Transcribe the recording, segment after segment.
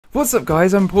What's up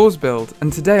guys, I'm PawsBuild,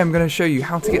 and today I'm going to show you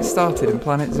how to get started in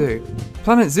Planet Zoo.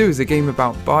 Planet Zoo is a game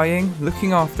about buying,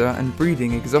 looking after and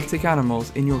breeding exotic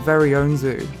animals in your very own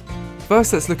zoo.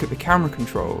 First let's look at the camera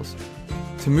controls.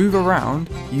 To move around,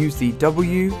 use the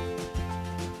W,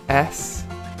 S,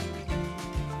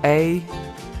 A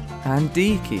and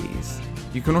D keys.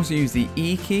 You can also use the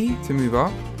E key to move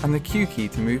up and the Q key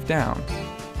to move down.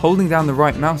 Holding down the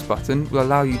right mouse button will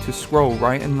allow you to scroll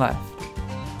right and left.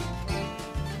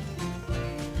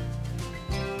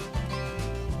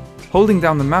 Holding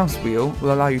down the mouse wheel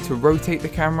will allow you to rotate the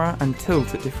camera and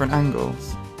tilt at different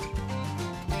angles.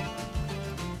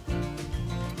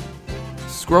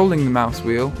 Scrolling the mouse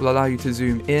wheel will allow you to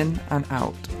zoom in and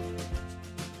out.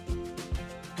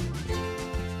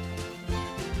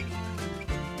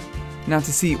 Now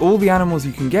to see all the animals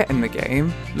you can get in the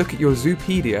game, look at your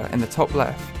Zoopedia in the top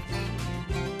left.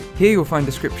 Here you'll find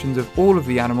descriptions of all of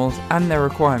the animals and their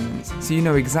requirements, so you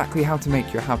know exactly how to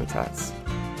make your habitats.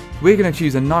 We're going to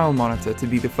choose a Nile monitor to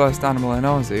be the first animal in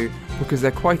our zoo because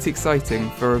they're quite exciting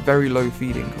for a very low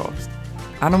feeding cost.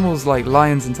 Animals like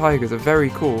lions and tigers are very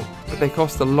cool, but they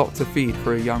cost a lot to feed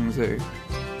for a young zoo.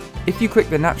 If you click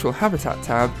the Natural Habitat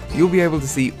tab, you'll be able to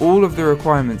see all of the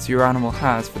requirements your animal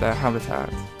has for their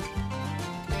habitat.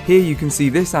 Here you can see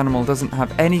this animal doesn't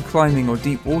have any climbing or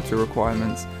deep water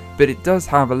requirements, but it does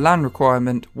have a land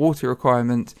requirement, water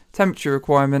requirement, temperature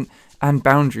requirement, and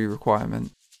boundary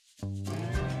requirement.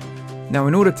 Now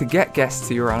in order to get guests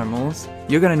to your animals,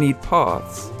 you're going to need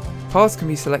paths. Paths can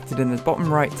be selected in the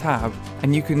bottom right tab,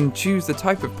 and you can choose the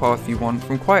type of path you want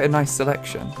from quite a nice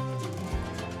selection.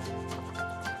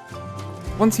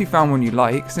 Once you've found one you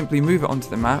like, simply move it onto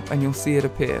the map and you'll see it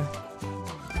appear.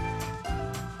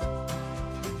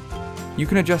 You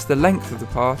can adjust the length of the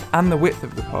path and the width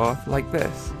of the path like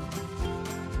this.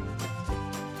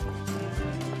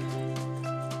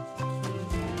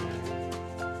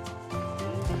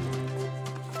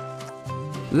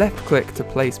 Left click to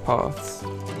place paths.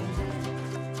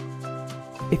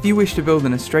 If you wish to build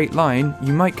in a straight line,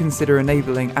 you might consider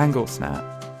enabling angle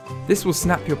snap. This will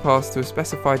snap your paths to a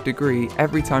specified degree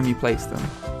every time you place them.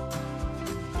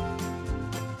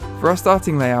 For our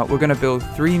starting layout, we're going to build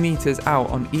 3 meters out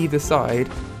on either side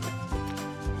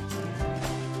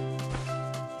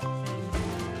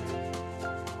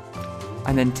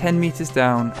and then 10 meters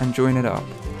down and join it up.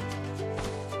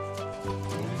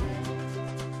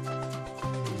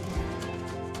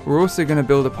 We're also going to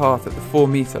build a path at the 4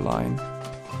 meter line.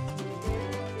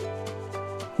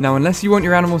 Now unless you want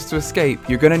your animals to escape,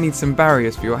 you're going to need some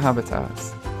barriers for your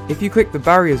habitats. If you click the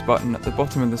barriers button at the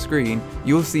bottom of the screen,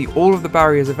 you'll see all of the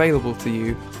barriers available to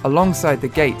you alongside the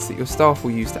gates that your staff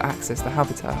will use to access the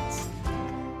habitats.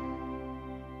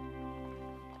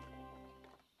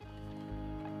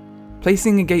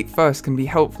 Placing a gate first can be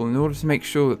helpful in order to make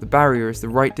sure that the barrier is the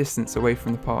right distance away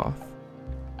from the path.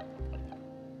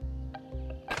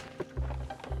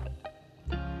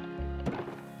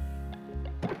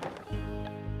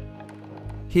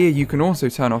 Here you can also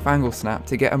turn off angle snap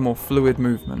to get a more fluid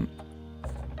movement.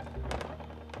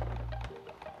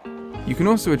 You can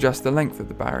also adjust the length of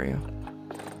the barrier.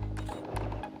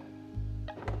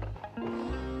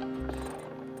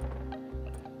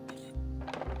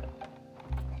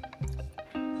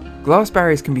 Glass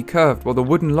barriers can be curved while the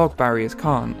wooden log barriers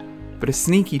can't, but a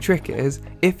sneaky trick is,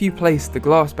 if you place the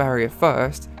glass barrier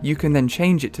first, you can then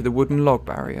change it to the wooden log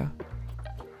barrier.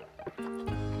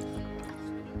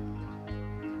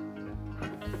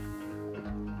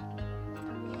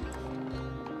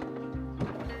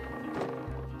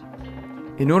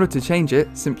 In order to change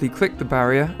it, simply click the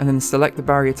barrier and then select the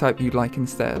barrier type you'd like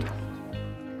instead.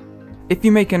 If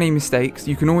you make any mistakes,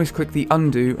 you can always click the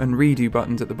undo and redo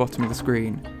buttons at the bottom of the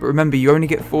screen, but remember you only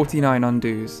get 49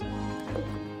 undos.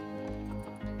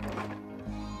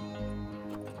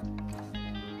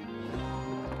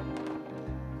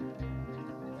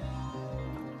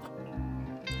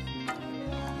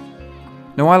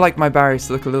 Now I like my barriers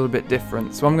to look a little bit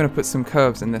different, so I'm going to put some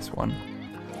curves in this one.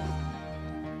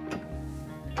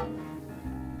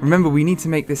 Remember, we need to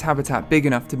make this habitat big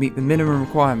enough to meet the minimum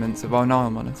requirements of our Nile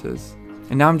monitors.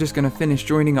 And now I'm just going to finish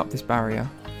joining up this barrier.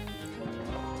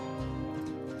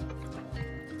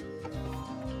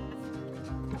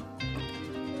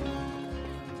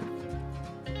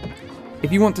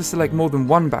 If you want to select more than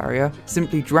one barrier,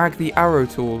 simply drag the arrow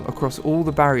tool across all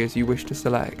the barriers you wish to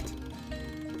select.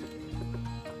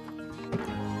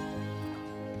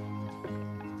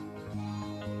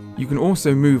 You can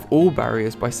also move all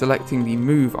barriers by selecting the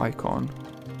move icon.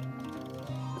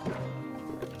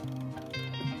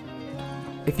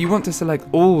 If you want to select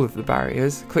all of the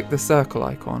barriers, click the circle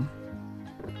icon.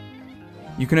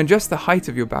 You can adjust the height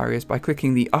of your barriers by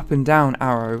clicking the up and down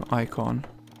arrow icon.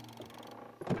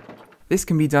 This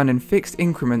can be done in fixed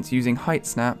increments using height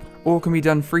snap, or can be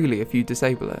done freely if you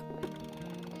disable it.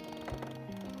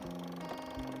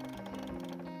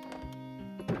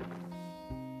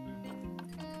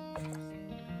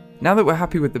 Now that we're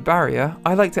happy with the barrier,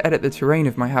 I like to edit the terrain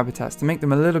of my habitats to make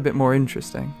them a little bit more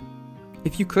interesting.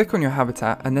 If you click on your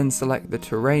habitat and then select the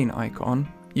terrain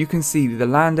icon, you can see the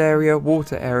land area,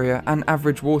 water area, and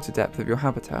average water depth of your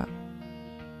habitat.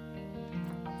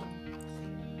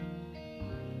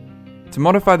 To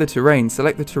modify the terrain,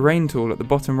 select the terrain tool at the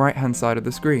bottom right hand side of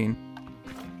the screen.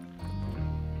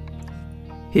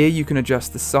 Here you can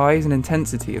adjust the size and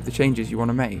intensity of the changes you want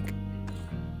to make.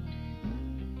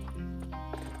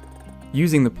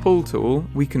 Using the pull tool,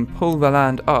 we can pull the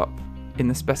land up in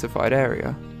the specified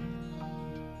area.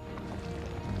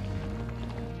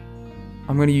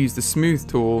 I'm going to use the smooth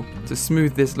tool to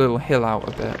smooth this little hill out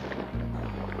a bit.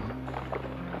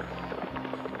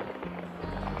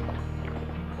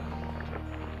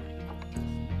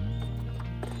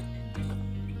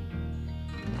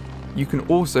 You can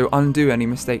also undo any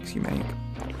mistakes you make.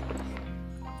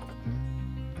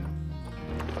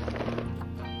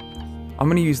 I'm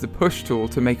going to use the push tool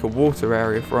to make a water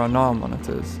area for our Nile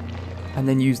monitors, and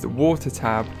then use the water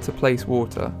tab to place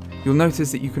water. You'll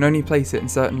notice that you can only place it in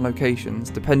certain locations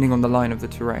depending on the line of the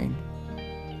terrain.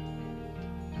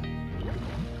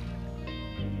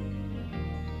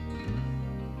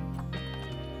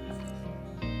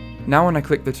 Now when I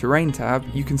click the terrain tab,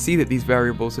 you can see that these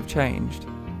variables have changed,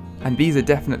 and these are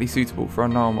definitely suitable for our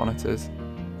Nile monitors.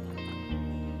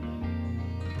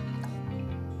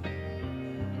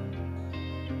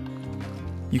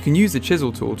 You can use the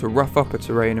chisel tool to rough up a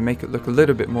terrain and make it look a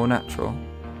little bit more natural.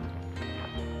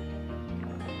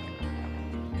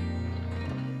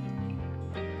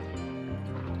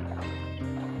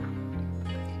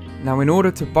 Now in order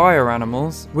to buy our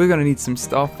animals, we're going to need some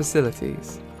staff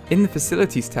facilities. In the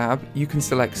Facilities tab, you can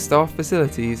select Staff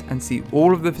Facilities and see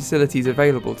all of the facilities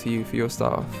available to you for your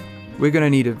staff. We're going to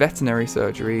need a veterinary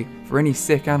surgery for any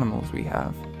sick animals we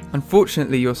have.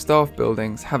 Unfortunately, your staff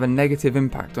buildings have a negative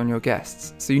impact on your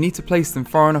guests, so you need to place them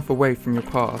far enough away from your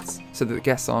paths so that the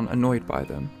guests aren't annoyed by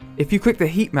them. If you click the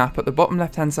heat map at the bottom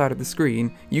left hand side of the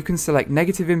screen, you can select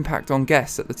negative impact on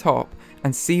guests at the top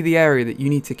and see the area that you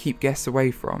need to keep guests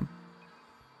away from.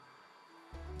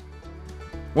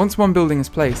 Once one building is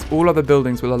placed, all other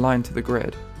buildings will align to the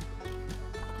grid.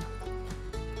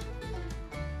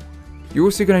 You're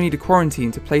also going to need a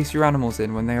quarantine to place your animals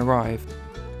in when they arrive,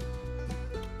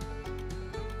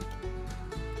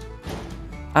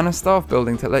 and a staff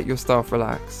building to let your staff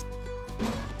relax.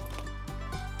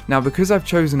 Now because I've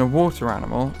chosen a water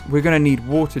animal, we're going to need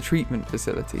water treatment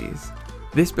facilities.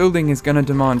 This building is going to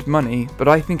demand money, but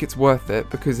I think it's worth it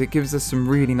because it gives us some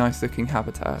really nice looking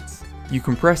habitats. You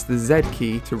can press the Z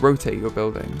key to rotate your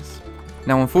buildings.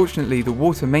 Now unfortunately the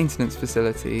water maintenance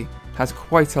facility has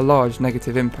quite a large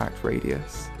negative impact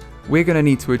radius. We're going to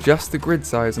need to adjust the grid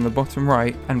size on the bottom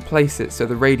right and place it so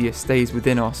the radius stays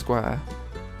within our square.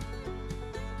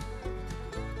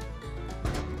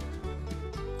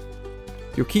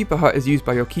 Your keeper hut is used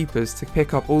by your keepers to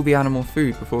pick up all the animal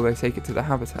food before they take it to the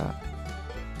habitat.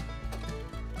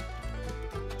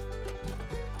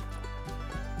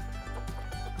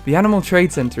 The Animal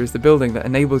Trade Centre is the building that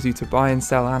enables you to buy and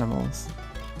sell animals.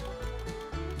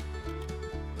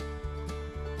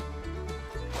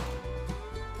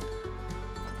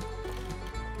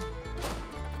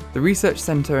 The Research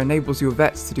Centre enables your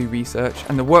vets to do research,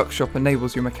 and the workshop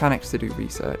enables your mechanics to do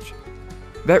research.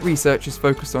 Vet research is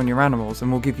focused on your animals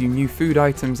and will give you new food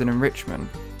items and enrichment.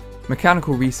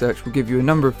 Mechanical research will give you a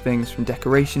number of things from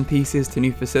decoration pieces to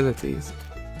new facilities.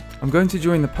 I'm going to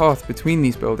join the path between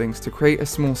these buildings to create a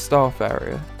small staff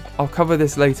area. I'll cover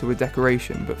this later with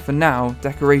decoration, but for now,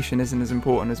 decoration isn't as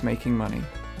important as making money.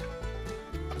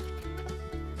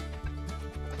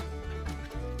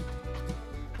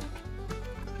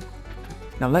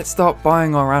 Now let's start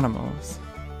buying our animals.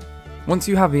 Once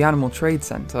you have the Animal Trade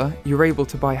Centre, you're able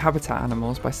to buy habitat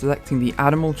animals by selecting the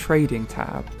Animal Trading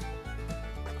tab.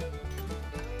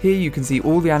 Here you can see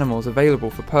all the animals available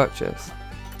for purchase.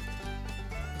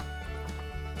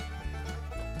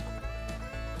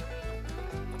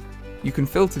 You can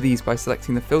filter these by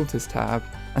selecting the Filters tab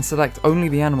and select only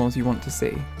the animals you want to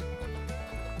see.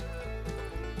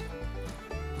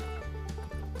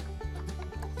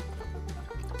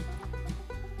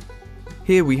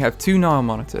 Here we have two Nile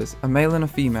monitors, a male and a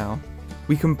female.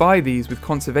 We can buy these with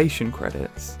conservation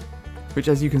credits, which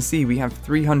as you can see we have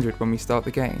 300 when we start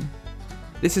the game.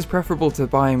 This is preferable to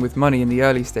buying with money in the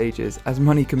early stages, as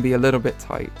money can be a little bit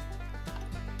tight.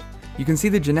 You can see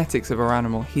the genetics of our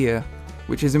animal here,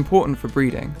 which is important for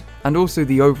breeding, and also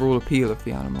the overall appeal of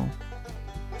the animal.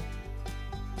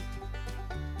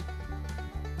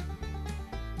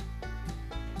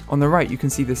 On the right you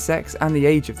can see the sex and the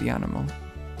age of the animal.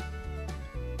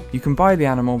 You can buy the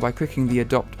animal by clicking the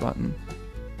Adopt button.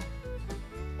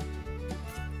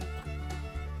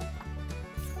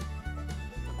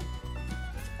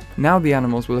 Now the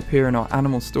animals will appear in our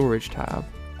Animal Storage tab.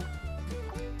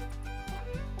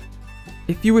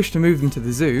 If you wish to move them to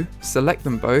the zoo, select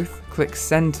them both, click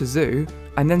Send to Zoo,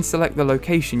 and then select the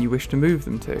location you wish to move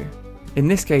them to. In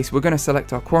this case, we're going to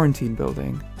select our quarantine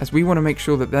building, as we want to make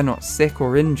sure that they're not sick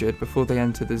or injured before they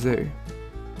enter the zoo.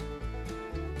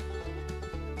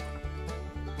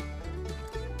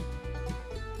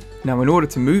 Now in order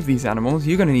to move these animals,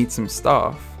 you're going to need some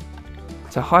staff.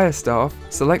 To hire staff,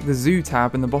 select the Zoo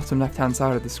tab in the bottom left hand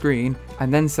side of the screen,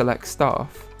 and then select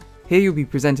Staff. Here you'll be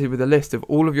presented with a list of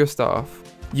all of your staff.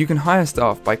 You can hire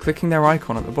staff by clicking their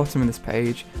icon at the bottom of this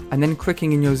page, and then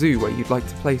clicking in your zoo where you'd like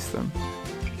to place them.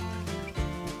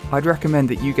 I'd recommend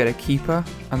that you get a keeper,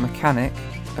 a mechanic,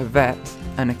 a vet,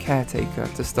 and a caretaker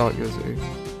to start your zoo.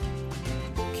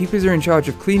 Keepers are in charge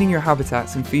of cleaning your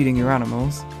habitats and feeding your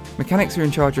animals. Mechanics are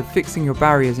in charge of fixing your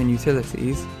barriers and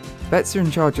utilities. Vets are in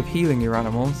charge of healing your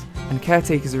animals, and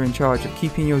caretakers are in charge of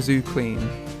keeping your zoo clean.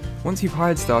 Once you've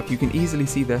hired staff, you can easily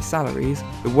see their salaries,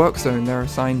 the work zone they're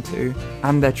assigned to,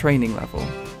 and their training level.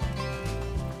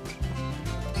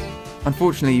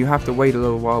 Unfortunately, you have to wait a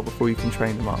little while before you can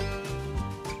train them up.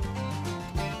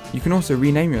 You can also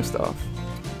rename your staff.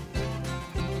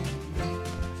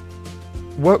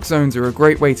 Work zones are a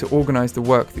great way to organise the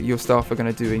work that your staff are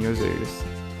going to do in your zoos.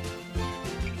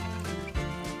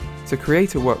 To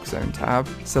create a work zone tab,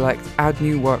 select Add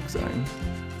New Work Zone.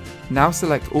 Now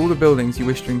select all the buildings you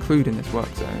wish to include in this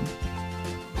work zone.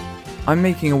 I'm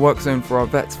making a work zone for our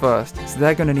vets first, so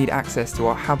they're going to need access to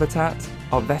our habitat,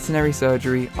 our veterinary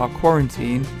surgery, our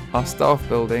quarantine, our staff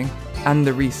building, and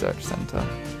the research centre.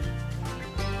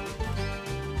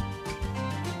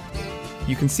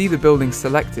 You can see the buildings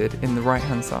selected in the right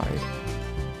hand side.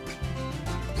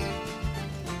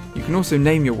 You can also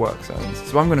name your work zones,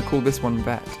 so I'm going to call this one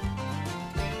Vet.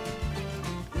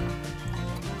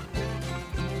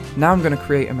 Now I'm going to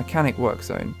create a mechanic work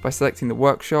zone by selecting the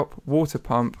workshop, water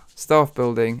pump, staff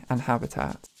building, and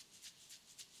habitat.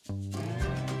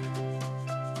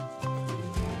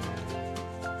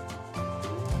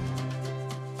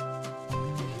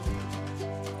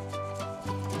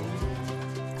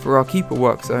 For our keeper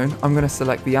work zone, I'm going to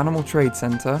select the animal trade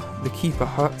centre, the keeper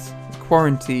hut, the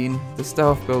quarantine, the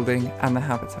staff building, and the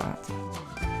habitat.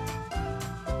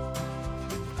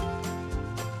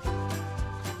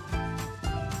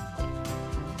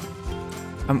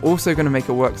 I'm also going to make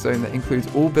a work zone that includes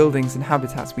all buildings and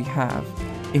habitats we have,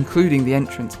 including the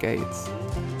entrance gates.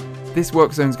 This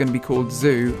work zone is going to be called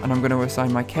Zoo, and I'm going to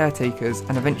assign my caretakers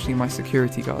and eventually my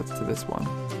security guards to this one.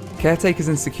 Caretakers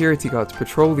and security guards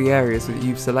patrol the areas that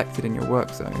you've selected in your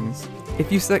work zones.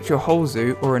 If you select your whole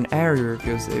zoo or an area of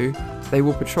your zoo, they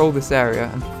will patrol this area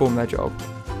and perform their job.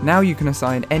 Now you can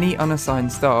assign any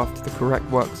unassigned staff to the correct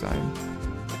work zone.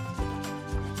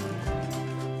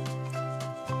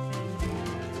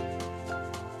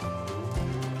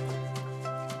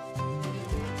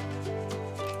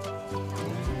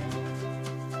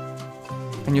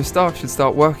 And your staff should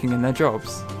start working in their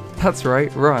jobs. That's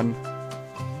right, run.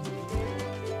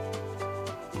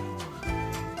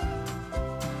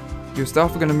 Your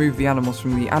staff are going to move the animals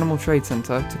from the Animal Trade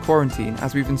Centre to quarantine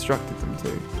as we've instructed them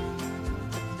to.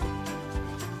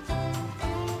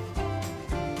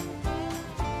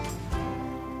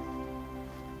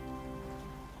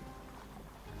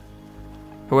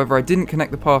 However, I didn't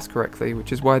connect the paths correctly,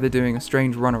 which is why they're doing a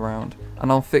strange runaround,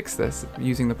 and I'll fix this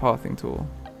using the pathing tool.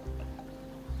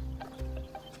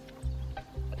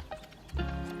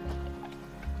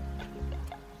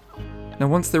 Now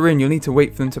once they're in, you'll need to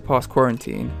wait for them to pass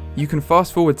quarantine. You can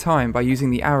fast forward time by using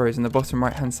the arrows in the bottom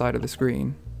right hand side of the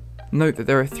screen. Note that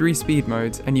there are 3 speed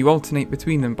modes and you alternate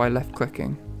between them by left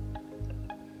clicking.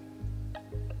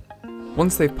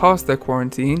 Once they've passed their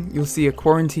quarantine, you'll see a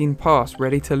quarantine pass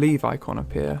ready to leave icon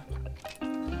appear.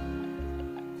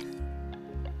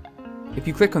 If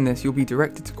you click on this, you'll be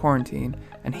directed to quarantine,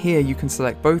 and here you can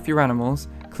select both your animals,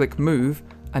 click move,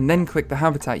 and then click the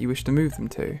habitat you wish to move them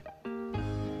to.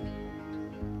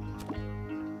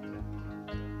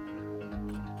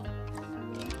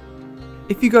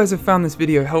 If you guys have found this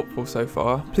video helpful so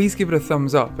far, please give it a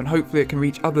thumbs up and hopefully it can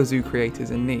reach other zoo creators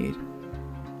in need.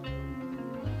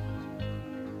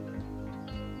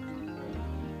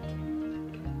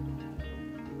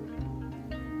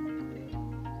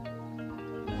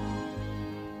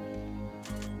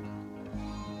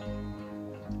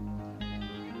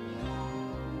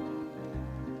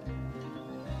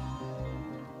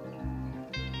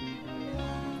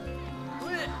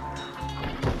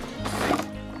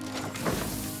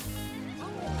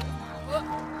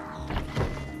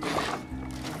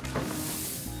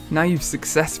 Now you've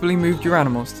successfully moved your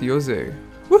animals to your zoo.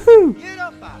 Woohoo!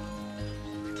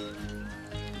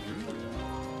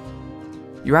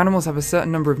 Your animals have a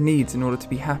certain number of needs in order to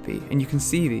be happy, and you can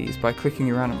see these by clicking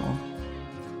your animal.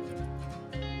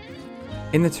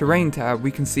 In the Terrain tab,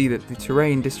 we can see that the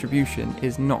terrain distribution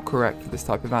is not correct for this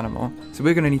type of animal, so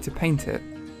we're going to need to paint it.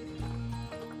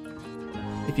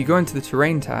 If you go into the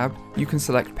Terrain tab, you can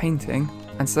select Painting,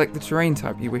 and select the terrain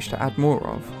type you wish to add more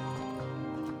of.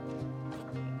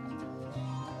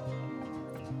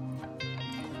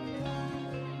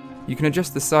 You can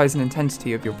adjust the size and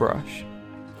intensity of your brush.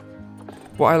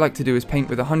 What I like to do is paint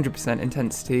with 100%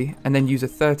 intensity and then use a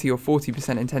 30 or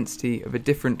 40% intensity of a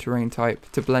different terrain type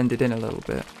to blend it in a little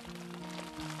bit.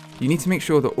 You need to make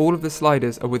sure that all of the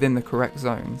sliders are within the correct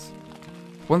zones.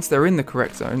 Once they're in the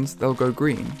correct zones, they'll go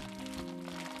green.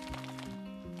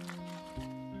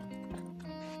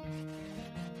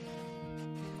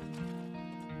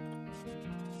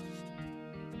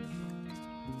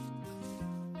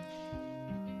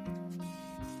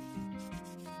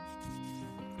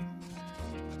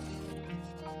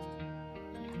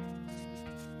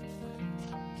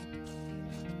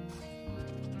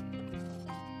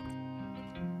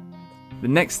 The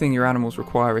next thing your animals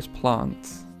require is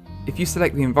plants. If you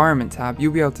select the Environment tab,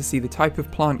 you'll be able to see the type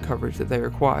of plant coverage that they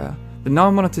require. The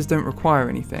NAR monitors don't require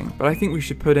anything, but I think we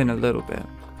should put in a little bit.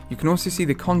 You can also see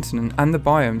the continent and the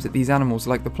biomes that these animals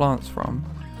like the plants from.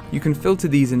 You can filter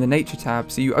these in the Nature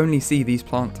tab so you only see these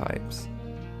plant types.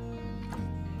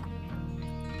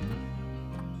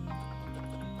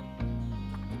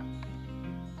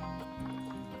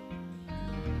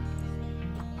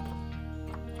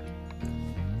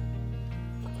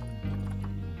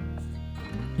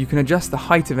 You can adjust the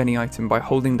height of any item by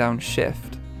holding down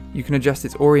Shift. You can adjust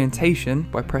its orientation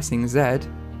by pressing Z,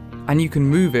 and you can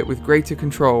move it with greater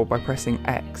control by pressing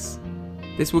X.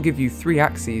 This will give you 3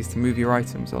 axes to move your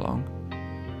items along.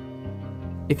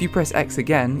 If you press X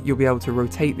again, you'll be able to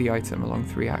rotate the item along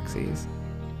 3 axes.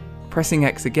 Pressing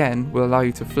X again will allow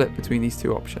you to flip between these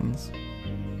 2 options.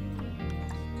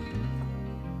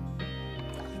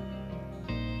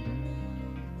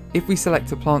 If we select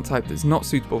a plant type that's not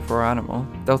suitable for our animal,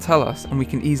 they'll tell us and we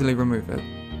can easily remove it.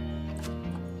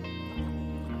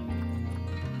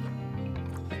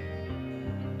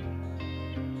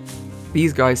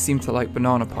 These guys seem to like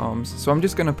banana palms, so I'm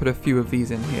just going to put a few of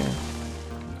these in here.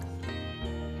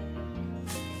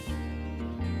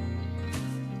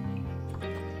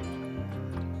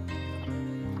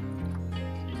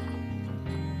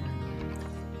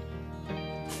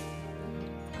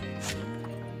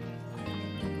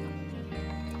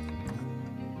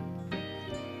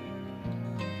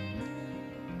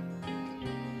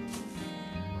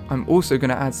 I'm also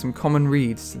going to add some common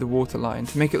reeds to the waterline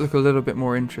to make it look a little bit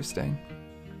more interesting.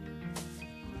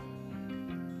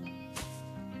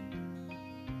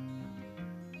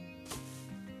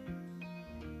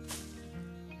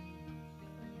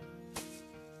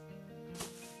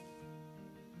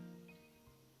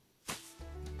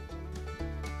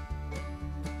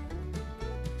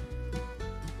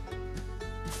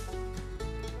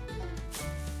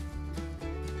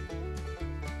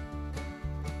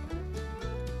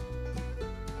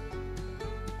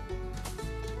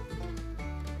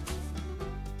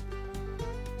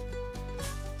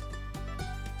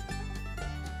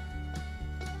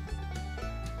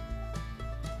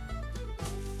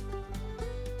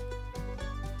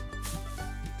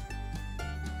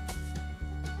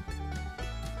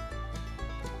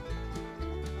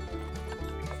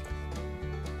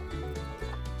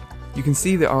 You can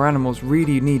see that our animals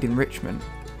really need enrichment,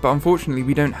 but unfortunately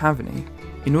we don't have any.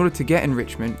 In order to get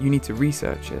enrichment, you need to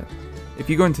research it. If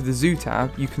you go into the Zoo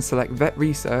tab, you can select Vet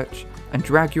Research and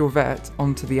drag your vet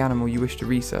onto the animal you wish to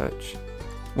research.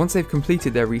 Once they've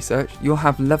completed their research, you'll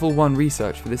have level 1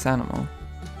 research for this animal.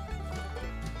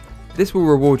 This will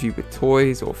reward you with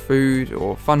toys or food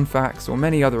or fun facts or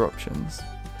many other options.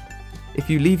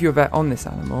 If you leave your vet on this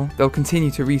animal, they'll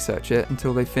continue to research it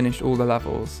until they've finished all the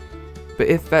levels. But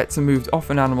if vets are moved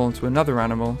off an animal into another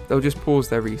animal, they'll just pause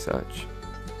their research.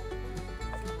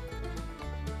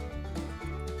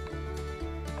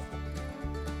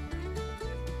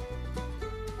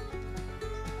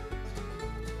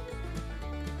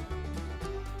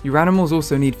 Your animals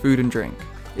also need food and drink.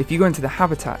 If you go into the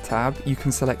Habitat tab, you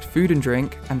can select Food and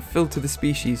Drink and filter the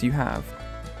species you have.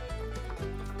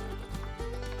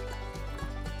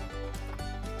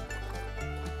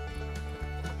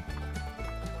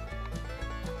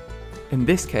 In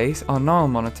this case, our Nile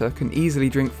monitor can easily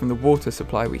drink from the water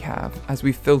supply we have, as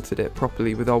we've filtered it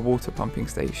properly with our water pumping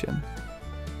station.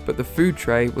 But the food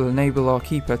tray will enable our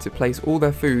keeper to place all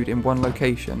their food in one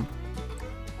location.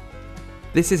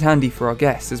 This is handy for our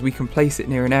guests as we can place it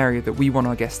near an area that we want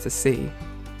our guests to see.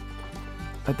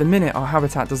 At the minute our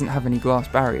habitat doesn't have any glass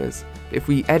barriers, but if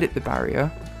we edit the barrier,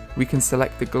 we can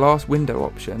select the glass window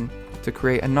option to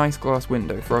create a nice glass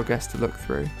window for our guests to look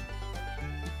through.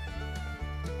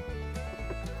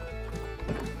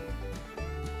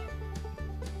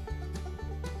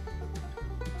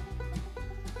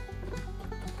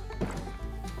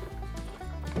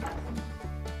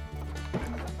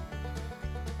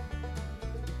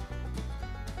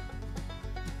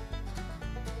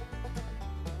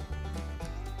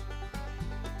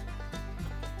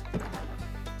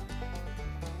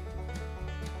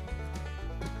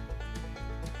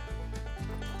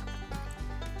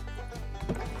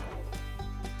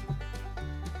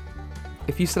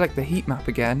 If you select the heat map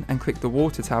again and click the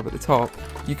water tab at the top,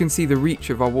 you can see the reach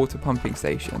of our water pumping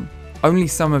station. Only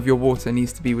some of your water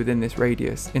needs to be within this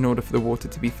radius in order for the water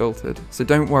to be filtered, so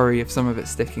don't worry if some of it's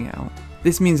sticking out.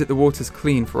 This means that the water's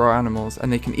clean for our animals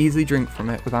and they can easily drink from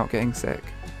it without getting sick.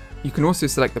 You can also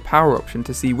select the power option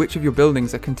to see which of your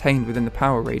buildings are contained within the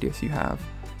power radius you have.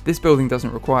 This building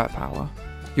doesn't require power.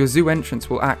 Your zoo entrance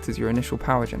will act as your initial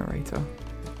power generator.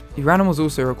 Your animals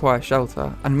also require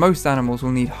shelter, and most animals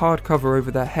will need hard cover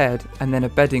over their head and then a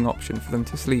bedding option for them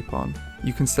to sleep on.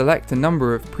 You can select a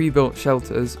number of pre-built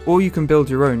shelters, or you can build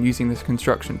your own using the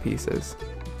construction pieces.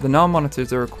 The Nile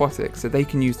monitors are aquatic, so they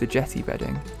can use the jetty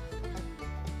bedding.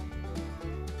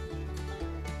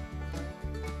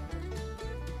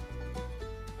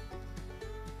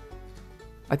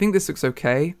 I think this looks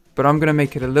okay, but I'm going to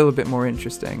make it a little bit more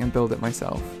interesting and build it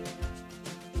myself.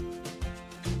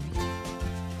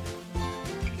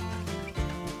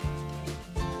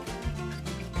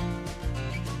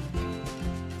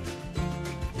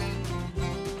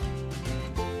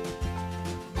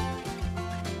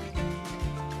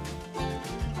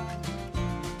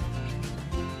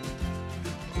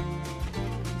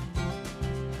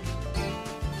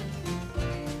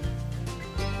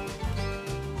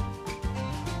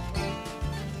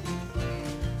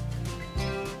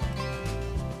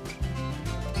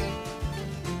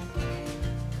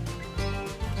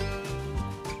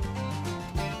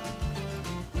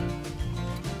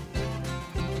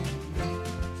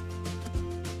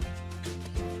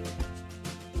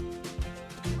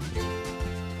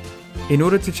 In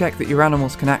order to check that your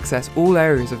animals can access all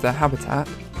areas of their habitat,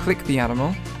 click the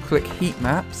animal, click Heat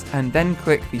Maps, and then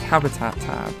click the Habitat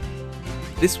tab.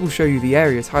 This will show you the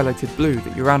areas highlighted blue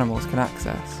that your animals can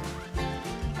access.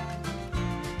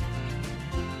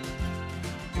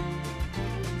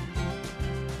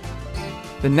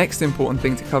 The next important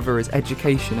thing to cover is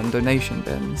education and donation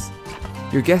bins.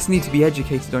 Your guests need to be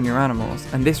educated on your animals,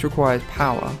 and this requires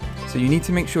power, so you need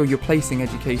to make sure you're placing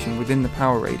education within the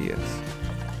power radius.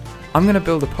 I'm going to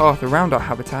build a path around our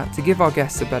habitat to give our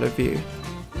guests a better view.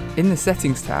 In the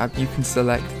Settings tab, you can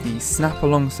select the Snap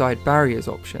Alongside Barriers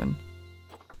option.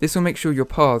 This will make sure your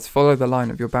paths follow the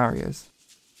line of your barriers.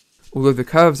 Although the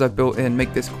curves I've built in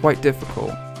make this quite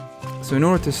difficult, so in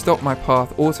order to stop my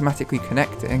path automatically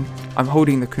connecting, I'm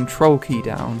holding the Control key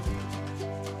down.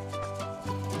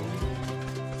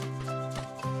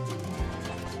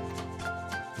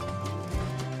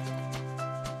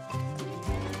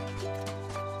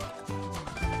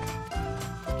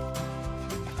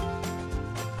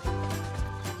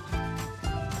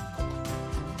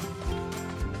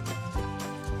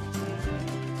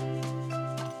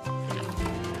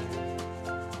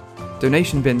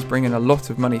 Donation bins bring in a lot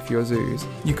of money for your zoos.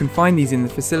 You can find these in the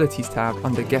Facilities tab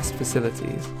under Guest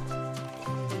Facilities.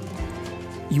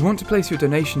 You want to place your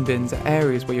donation bins at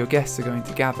areas where your guests are going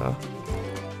to gather.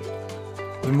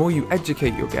 The more you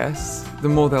educate your guests, the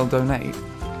more they'll donate.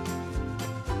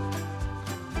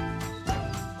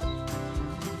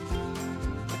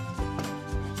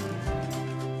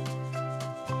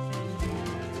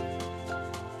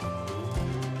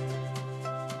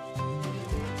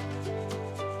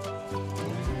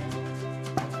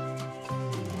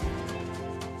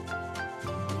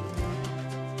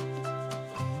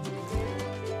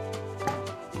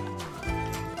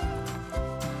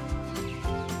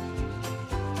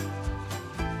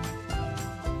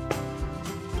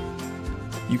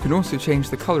 You can also change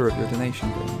the colour of your donation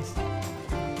bins.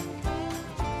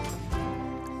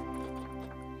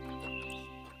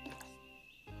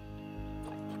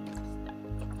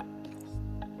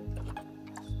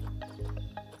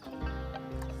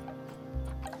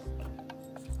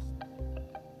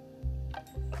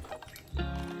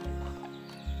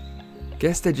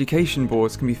 Guest education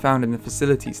boards can be found in the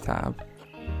Facilities tab.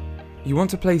 You want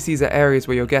to place these at areas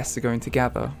where your guests are going to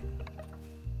gather.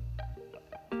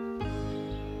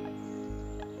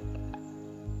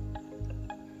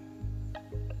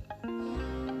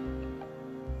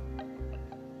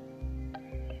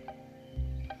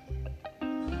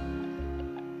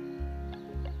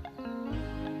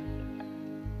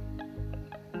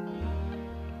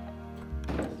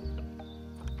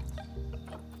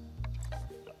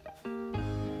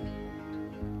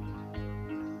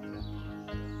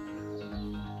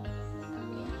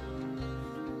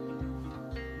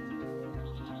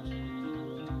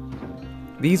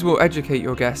 These will educate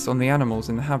your guests on the animals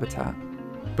in the habitat,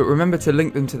 but remember to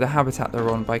link them to the habitat they're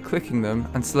on by clicking them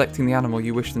and selecting the animal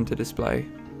you wish them to display.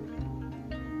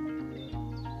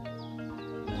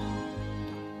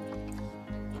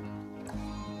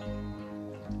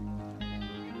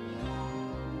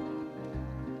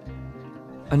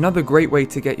 Another great way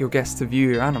to get your guests to view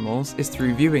your animals is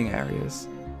through viewing areas.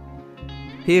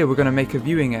 Here we're going to make a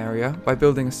viewing area by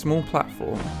building a small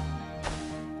platform.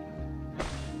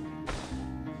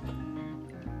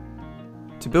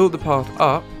 To build the path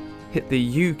up, hit the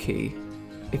U key.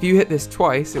 If you hit this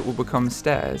twice, it will become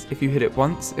stairs. If you hit it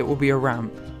once, it will be a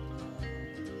ramp.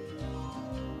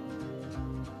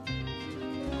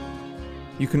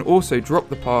 You can also drop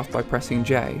the path by pressing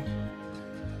J.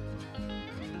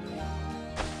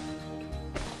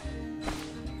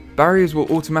 Barriers will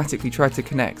automatically try to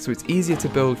connect, so it's easier to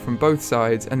build from both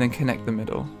sides and then connect the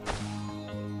middle.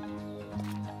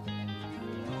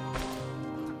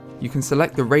 You can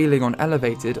select the railing on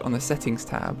Elevated on the Settings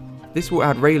tab. This will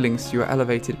add railings to your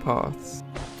elevated paths.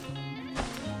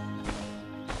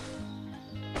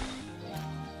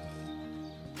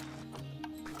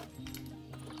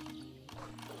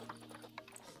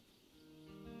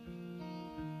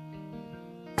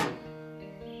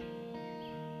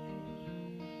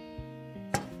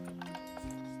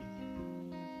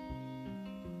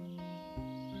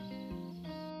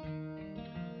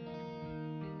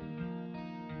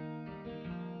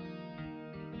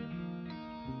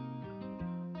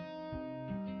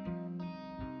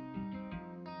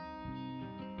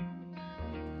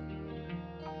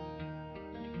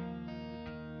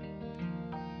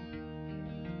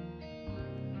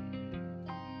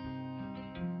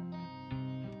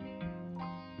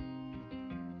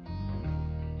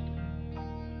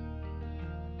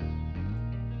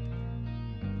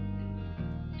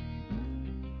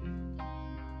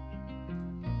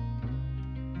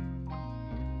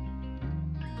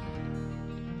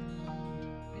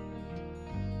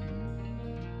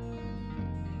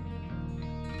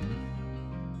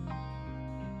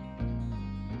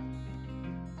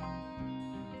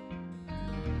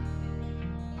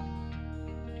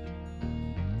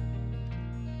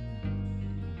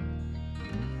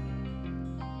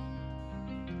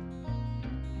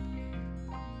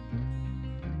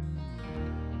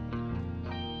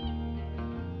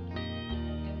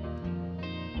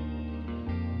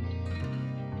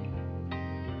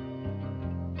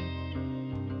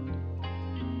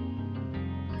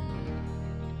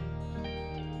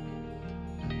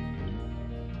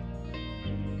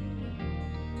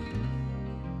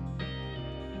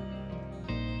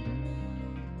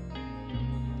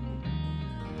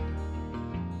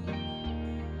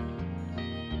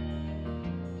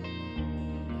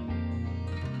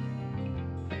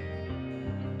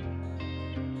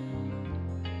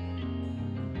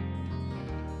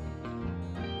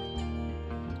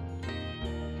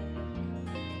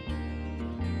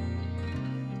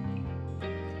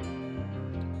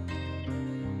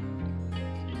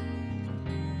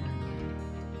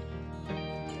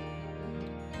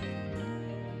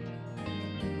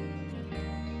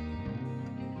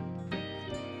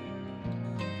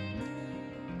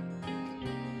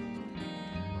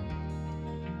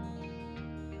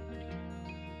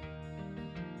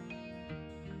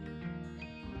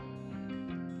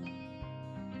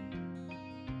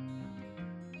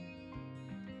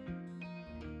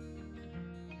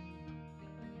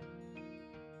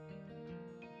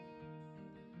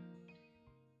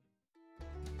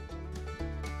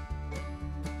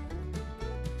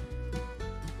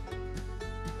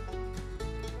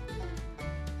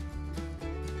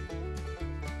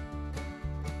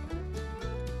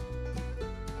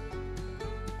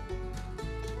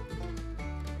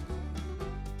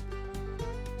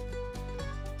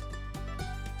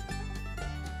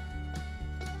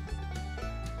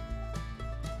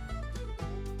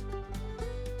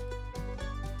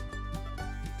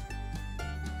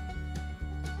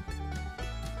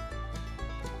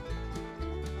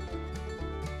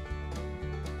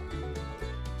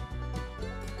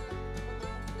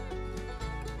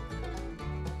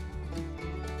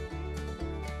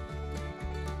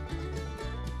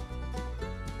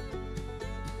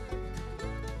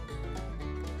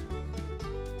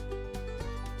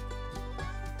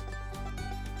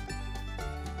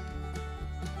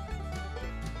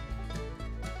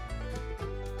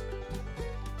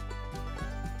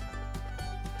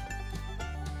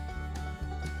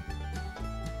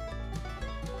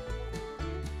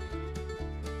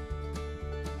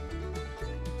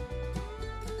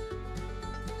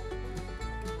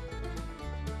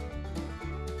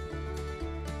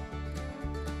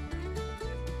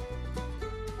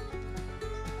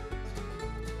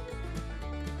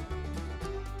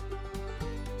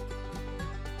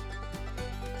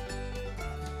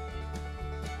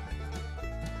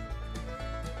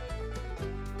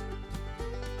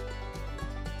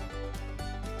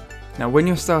 Now when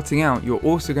you're starting out, you're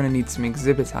also going to need some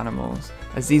exhibit animals,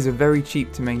 as these are very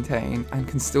cheap to maintain and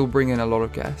can still bring in a lot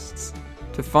of guests.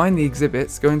 To find the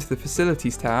exhibits, go into the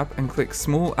Facilities tab and click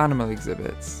Small Animal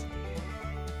Exhibits.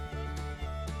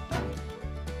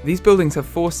 These buildings have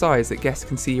 4 sides that guests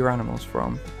can see your animals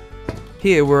from.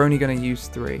 Here we're only going to use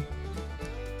 3.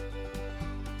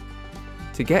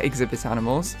 To get exhibit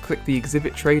animals, click the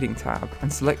Exhibit Trading tab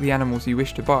and select the animals you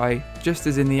wish to buy, just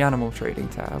as in the Animal Trading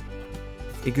tab.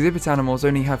 Exhibit animals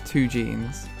only have 2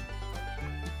 genes.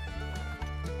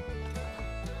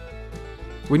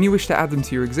 When you wish to add them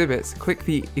to your exhibits, click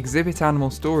the Exhibit Animal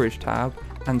Storage tab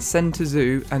and Send to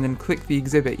Zoo, and then click the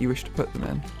exhibit you wish to put them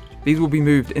in. These will be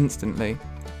moved instantly.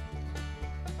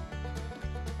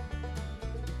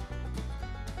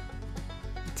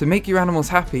 To make your animals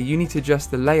happy, you need to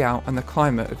adjust the layout and the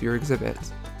climate of your exhibit.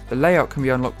 The layout can be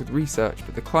unlocked with research,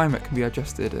 but the climate can be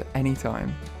adjusted at any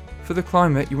time. For the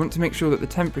climate, you want to make sure that the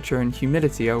temperature and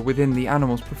humidity are within the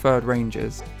animal's preferred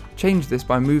ranges. Change this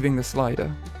by moving the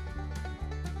slider.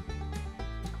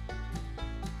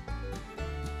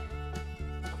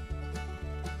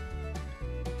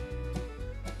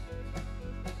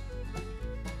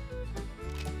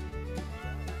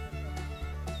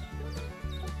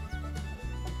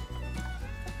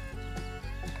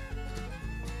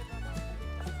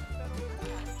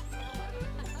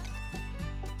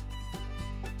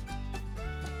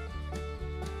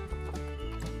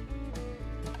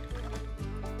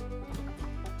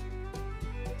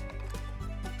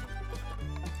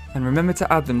 And remember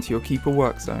to add them to your keeper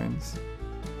work zones.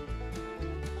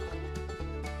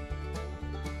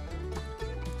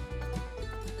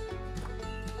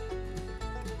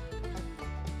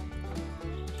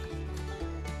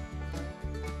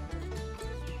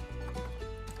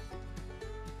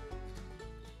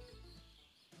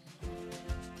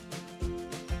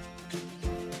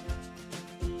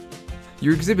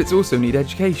 Your exhibits also need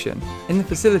education. In the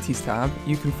Facilities tab,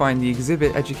 you can find the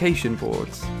Exhibit Education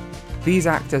boards. These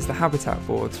act as the habitat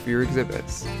boards for your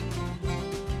exhibits.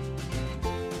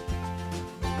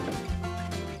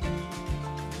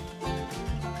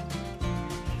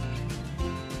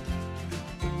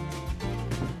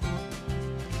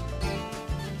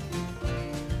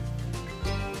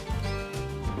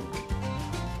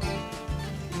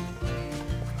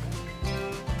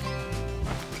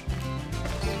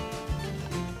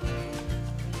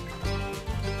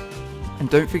 And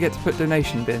don't forget to put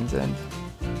donation bins in.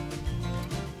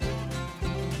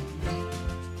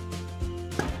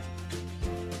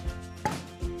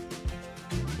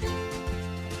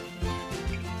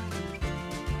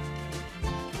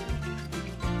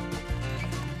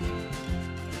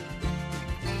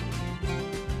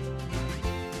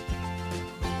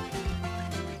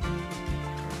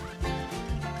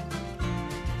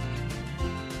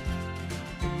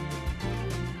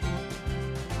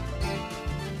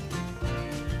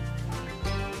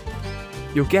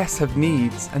 Your guests have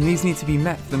needs, and these need to be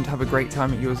met for them to have a great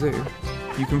time at your zoo.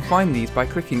 You can find these by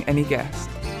clicking Any Guest.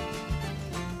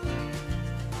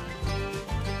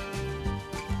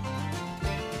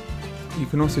 You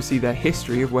can also see their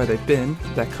history of where they've been,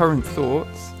 their current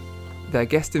thoughts, their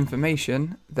guest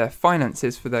information, their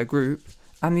finances for their group,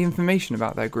 and the information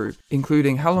about their group,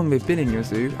 including how long they've been in your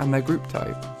zoo and their group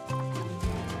type.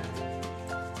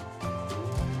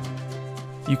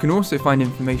 You can also find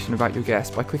information about your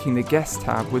guests by clicking the Guests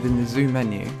tab within the Zoo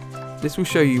menu. This will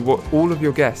show you what all of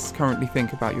your guests currently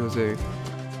think about your zoo.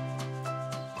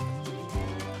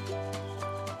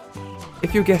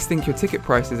 If your guests think your ticket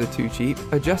prices are too cheap,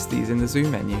 adjust these in the Zoo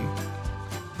menu.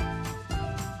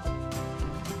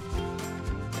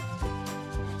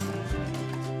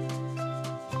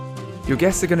 Your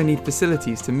guests are going to need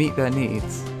facilities to meet their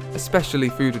needs, especially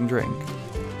food and drink.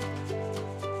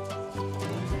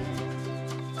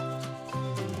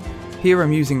 Here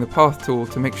I'm using the Path tool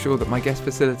to make sure that my guest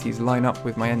facilities line up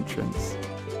with my entrance.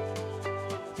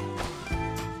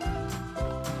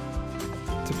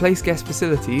 To place guest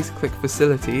facilities, click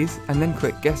Facilities and then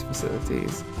click Guest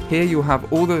Facilities. Here you'll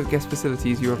have all the guest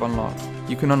facilities you have unlocked.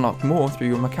 You can unlock more through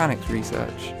your mechanics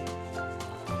research.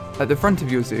 At the front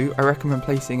of your zoo, I recommend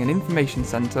placing an information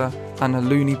centre and a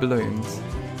Looney Balloons.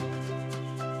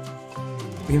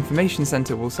 The information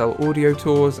centre will sell audio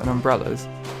tours and umbrellas,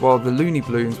 while the Looney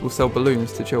Balloons will sell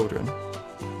balloons to children.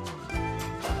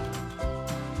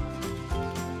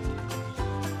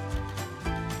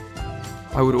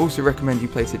 I would also recommend you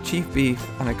place a Chief Beef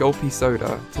and a Gulpy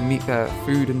Soda to meet their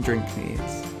food and drink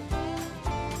needs.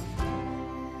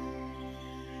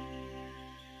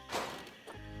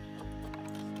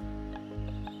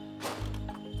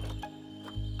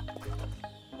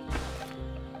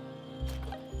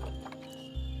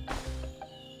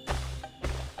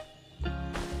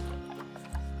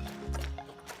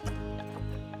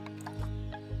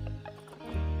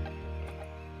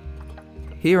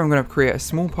 Here I'm going to create a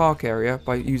small park area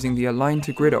by using the Align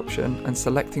to Grid option and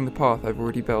selecting the path I've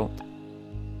already built.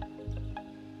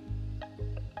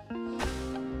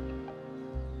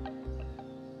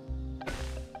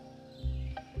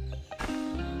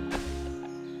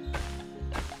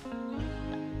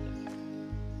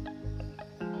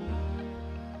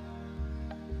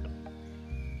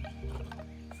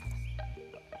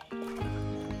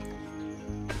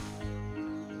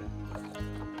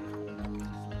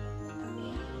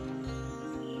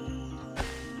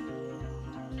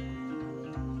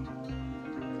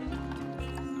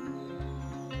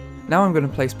 Now I'm going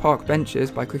to place park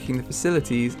benches by clicking the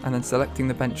facilities and then selecting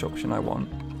the bench option I want.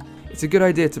 It's a good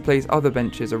idea to place other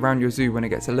benches around your zoo when it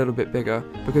gets a little bit bigger,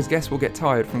 because guests will get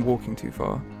tired from walking too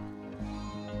far.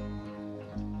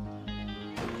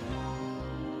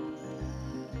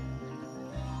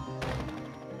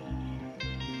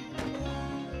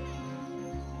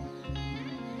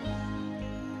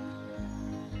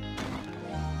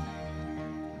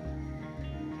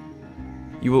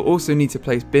 You will also need to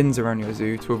place bins around your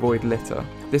zoo to avoid litter.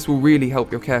 This will really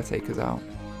help your caretakers out.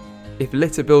 If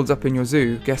litter builds up in your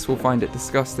zoo, guests will find it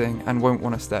disgusting and won't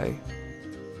want to stay.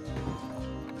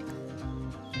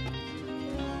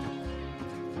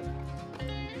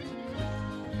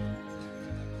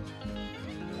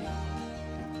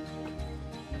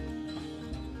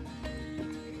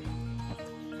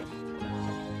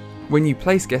 When you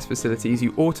place guest facilities,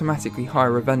 you automatically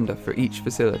hire a vendor for each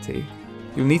facility.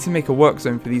 You'll need to make a work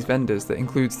zone for these vendors that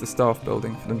includes the staff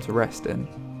building for them to rest in.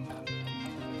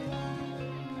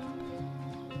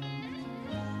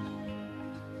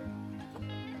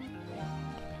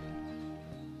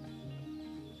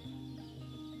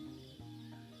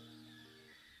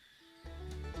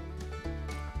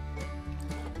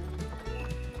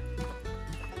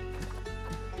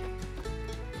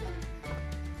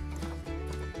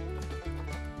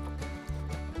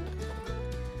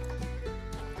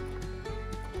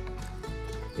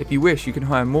 If you wish, you can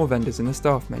hire more vendors in the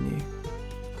staff menu.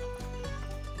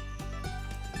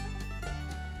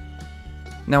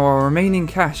 Now our remaining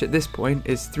cash at this point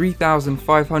is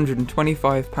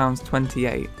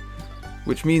 £3,525.28,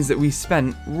 which means that we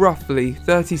spent roughly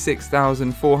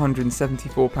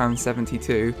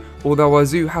 £36,474.72, although our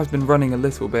zoo has been running a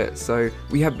little bit, so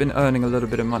we have been earning a little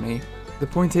bit of money. The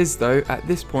point is though, at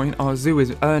this point our zoo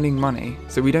is earning money,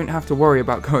 so we don't have to worry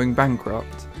about going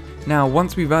bankrupt. Now,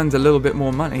 once we've earned a little bit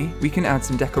more money, we can add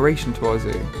some decoration to our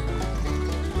zoo.